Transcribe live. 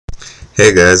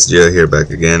Hey guys, Joe here back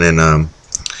again, and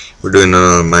we're doing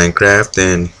Minecraft,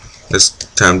 and it's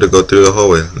time to go through the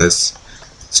hallway. Let's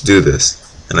do this.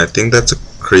 And I think that's a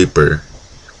creeper.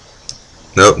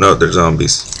 Nope, nope, they're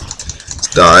zombies.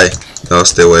 Let's die. No,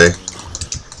 stay away.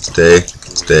 Stay.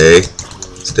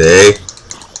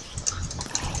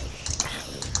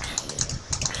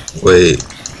 Wait.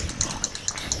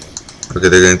 Okay,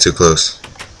 they're getting too close.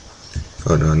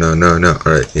 Oh no.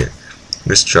 Alright, here.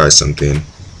 Let's try something.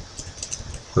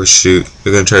 Oh shoot,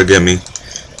 they're gonna try to get me.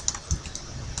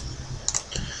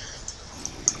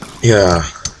 Yeah.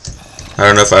 I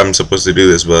don't know if I'm supposed to do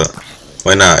this, but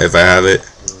why not? If I have it.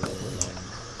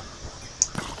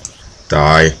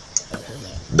 Die.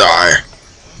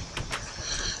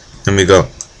 Let me go.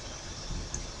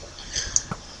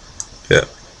 Yep.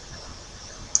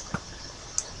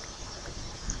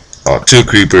 Oh, two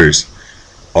creepers.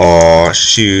 Oh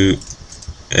shoot.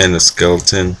 And a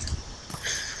skeleton.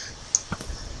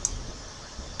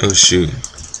 Oh shoot.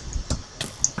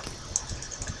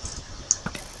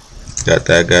 Got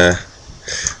that guy.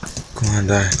 Come on,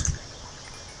 die.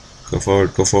 Go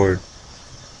forward.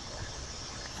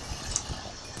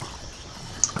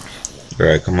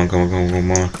 Alright, come on.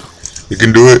 You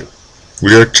can do it.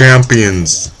 We are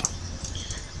champions.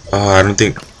 I don't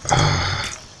think.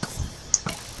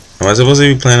 Am I supposed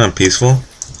to be playing on peaceful?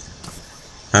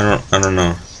 I don't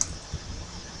know.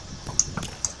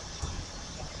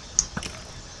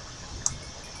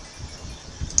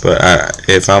 But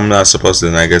if I'm not supposed to,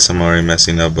 then I guess I'm already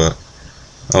messing up. But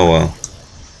oh well.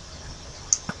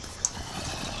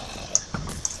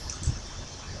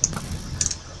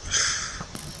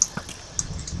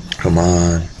 Come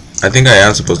on. I think I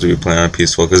am supposed to be playing on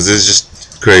peaceful because this is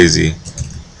just crazy.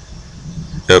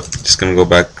 Yep, just gonna go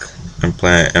back and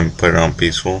play and put it on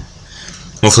peaceful.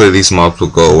 Hopefully these mobs will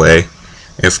go away.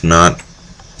 If not,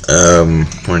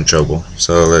 we're in trouble.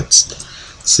 So let's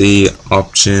see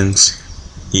options.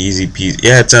 Easy peasy.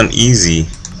 Yeah, it's on easy.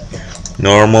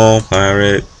 Normal,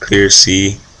 pirate, clear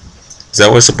sea. Is that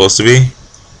what it's supposed to be?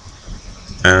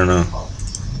 I don't know.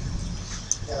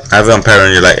 I have it on pirate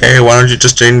and you're like, hey, why don't you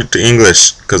just change it to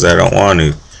English? Because I don't want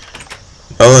to.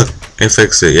 Oh look, they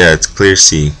fixed it. Yeah, it's clear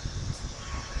sea.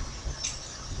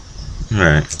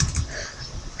 Alright.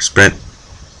 Sprint.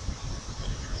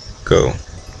 Go.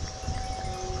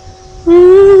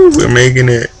 Woo, we're making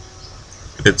it.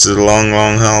 It's a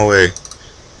long hallway.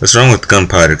 What's wrong with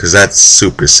gunpowder? Because that's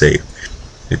super safe.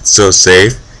 It's so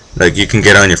safe. Like, you can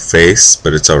get on your face,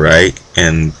 but it's alright.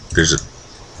 And there's a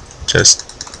chest.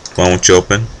 Why won't you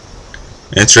open?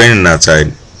 And it's raining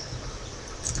outside.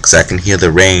 Because I can hear the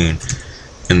rain.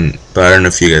 But I don't know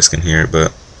if you guys can hear it,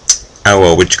 but oh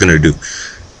well, what you gonna do?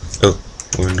 Oh,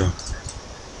 window.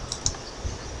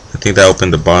 I think that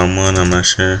opened the bottom one, I'm not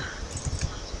sure.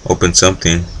 Opened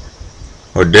something.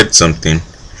 Or did something.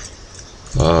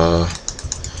 Oh.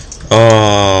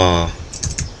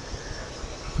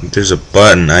 There's a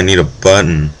button. I need a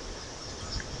button.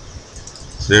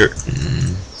 Is there?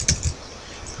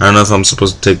 I don't know if I'm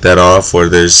supposed to take that off, or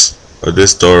this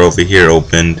door over here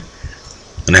opened,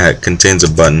 and it contains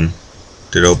a button.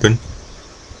 Did it open?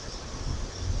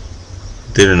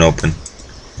 Didn't open.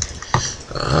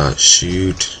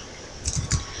 Shoot.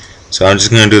 So I'm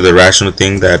just gonna do the rational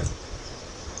thing that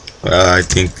I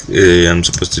think I'm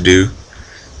supposed to do.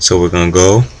 So we're gonna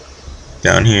go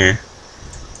down here.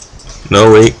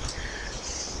 No, wait.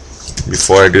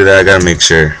 Before I do that, I gotta make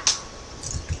sure.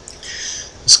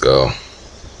 Let's go.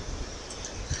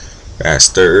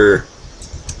 Faster.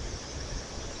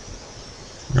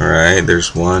 Alright,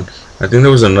 there's one. I think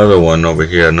there was another one over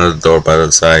here, another door by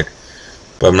the side.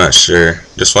 But I'm not sure.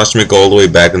 Just watch me go all the way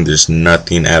back and there's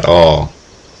nothing at all.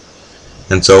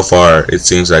 And so far, it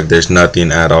seems like there's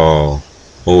nothing at all.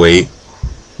 Oh, wait.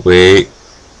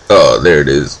 Oh, there it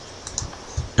is.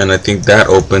 And I think that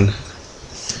opened.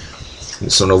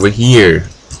 This one over here.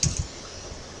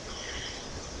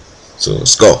 So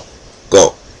let's go.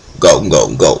 Go.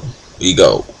 We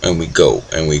go.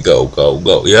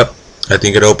 Go. Yep. I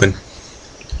think it opened.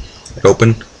 It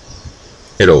opened.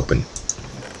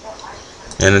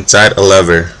 And inside a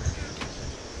lever.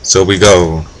 So we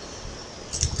go.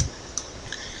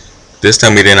 This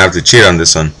time we didn't have to cheat on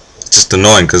this one. It's just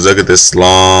annoying because look at this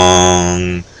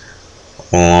long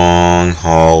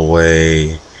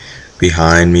hallway.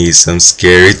 Behind me some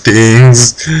scary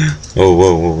things. Oh,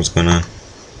 whoa, what's going on?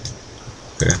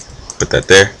 Okay, put that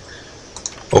there.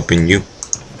 Open you.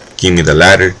 Give me the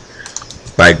ladder.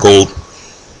 Buy gold.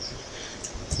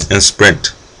 And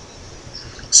sprint.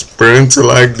 Sprint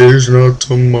like there's no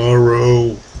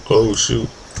tomorrow. Oh shoot.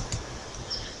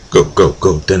 Go.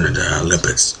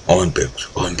 Olympics.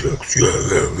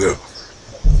 Yeah.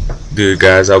 Dude,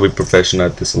 guys, I'll be professional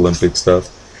at this Olympic stuff.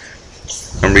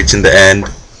 I'm reaching the end.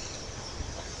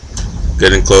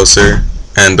 Getting closer.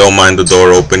 And don't mind the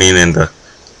door opening and the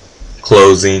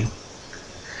closing.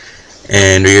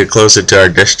 And we get closer to our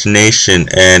destination.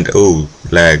 And, ooh,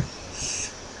 lag.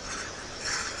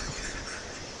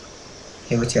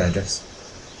 Hey, what's your address?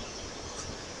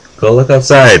 Go look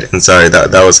outside. I'm sorry,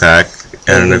 that was hack.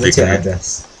 I don't know if you can. What's your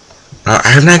address?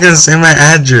 I'm not gonna say my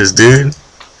address, dude.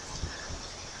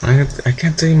 I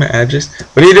can't tell you my address.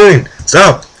 What are you doing?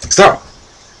 Stop! Stop!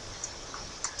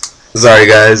 Sorry,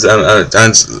 guys.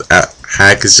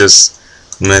 Hack is just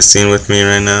messing with me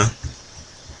right now.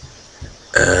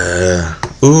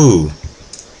 Ooh.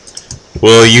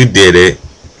 Well, you did it.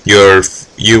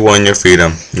 You won your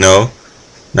freedom. No?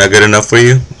 Not good enough for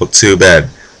you? Well, too bad.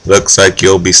 Looks like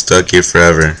you'll be stuck here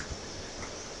forever.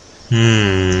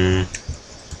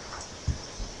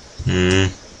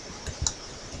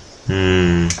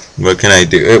 What can I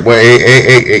do? Wait,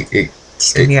 hey.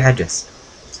 Just give me your address.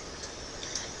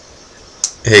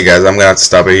 Hey guys, I'm gonna have to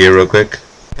stop it here real quick.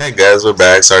 Hey guys, we're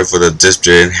back. Sorry for the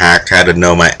district. Hack had to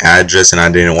know my address and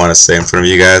I didn't want to say in front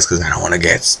of you guys because I don't want to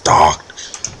get stalked.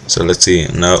 So let's see.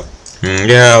 No.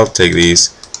 Yeah, I'll take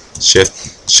these.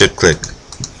 Shift click.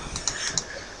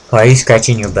 Why are you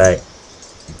scratching your butt?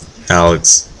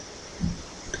 Alex.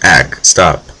 Hack,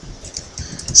 stop.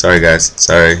 Sorry guys.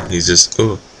 Sorry. He's just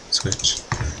switch.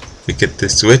 We get the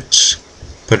switch.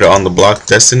 Put it on the block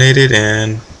designated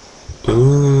and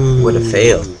ooh. What a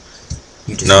fail.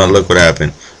 You just look what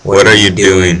happened. What are you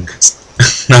doing?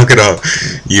 Knock it off.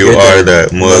 You're the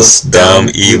most dumb,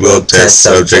 evil test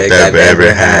subject I've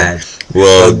ever had.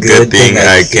 Well, good thing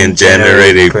I can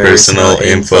generate a personal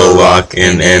info lock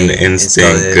in an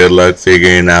instant. Good luck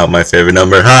figuring out my favorite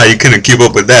number. You couldn't keep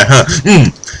up with that, huh?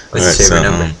 What's your favorite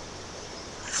number?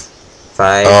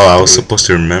 5. Oh, I was supposed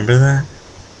to remember that?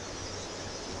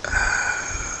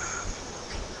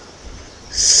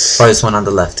 First one on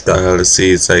the left, go. Let's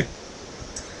see, it's like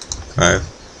 5.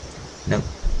 Nope.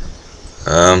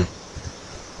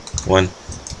 1.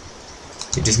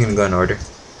 You're just gonna go in order.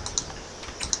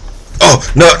 Oh,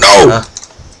 no!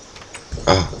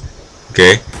 Oh,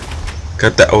 okay.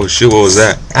 Got that. Oh, shoot, what was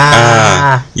that?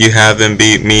 You haven't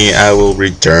beat me, I will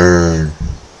return.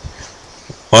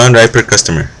 1 right per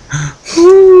customer.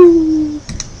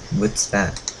 What's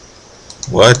that?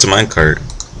 What? It's a minecart.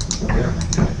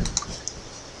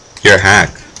 You're a hack.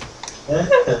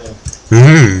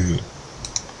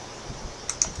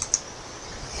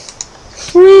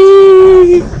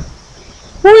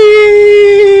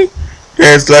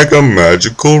 It's like a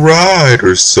magical ride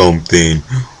or something.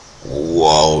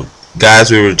 Whoa.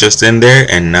 Guys, we were just in there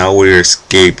and now we're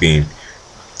escaping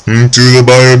into the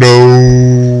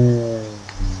biodome.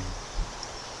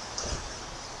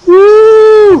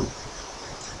 Woo!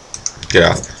 Get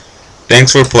off.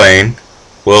 Thanks for playing.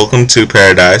 Welcome to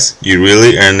paradise. You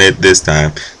really earned it this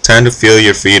time. Time to feel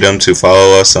your freedom to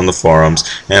follow us on the forums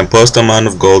and post the amount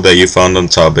of gold that you found on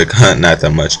topic. Not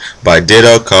that much. By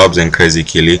Ditto, Cobbs, and Crazy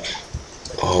Killy.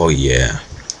 Oh yeah.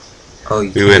 Oh,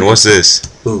 we win. What's this?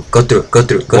 Ooh, go through.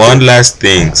 One last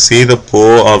thing. See the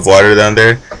pool of water down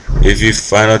there? If you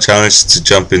final challenge to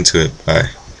jump into it.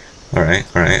 Bye. Alright.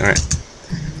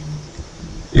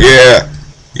 Yeah.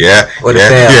 What a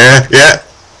fail. Yeah.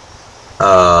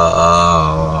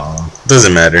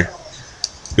 Doesn't matter.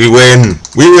 We win.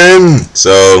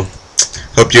 So,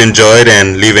 hope you enjoyed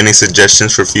and leave any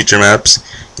suggestions for future maps.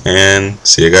 And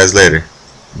see you guys later.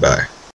 Bye.